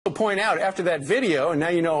Point out after that video, and now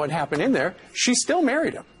you know what happened in there, she still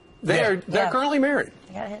married him. They're currently married.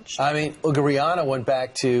 I mean, look, Rihanna went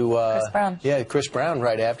back to Chris Brown. Yeah, Chris Brown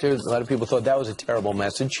right after. A lot of people thought that was a terrible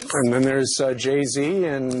message. And then there's Jay-Z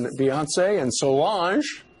and Beyonce and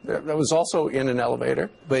Solange. That was also in an elevator.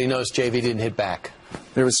 But you notice JV didn't hit back.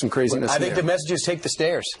 There was some craziness. I think the messages take the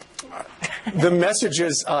stairs. The message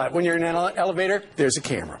is when you're in an elevator, there's a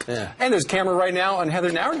camera. Yeah. And there's a camera right now on Heather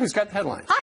Nauert, who's got the headline.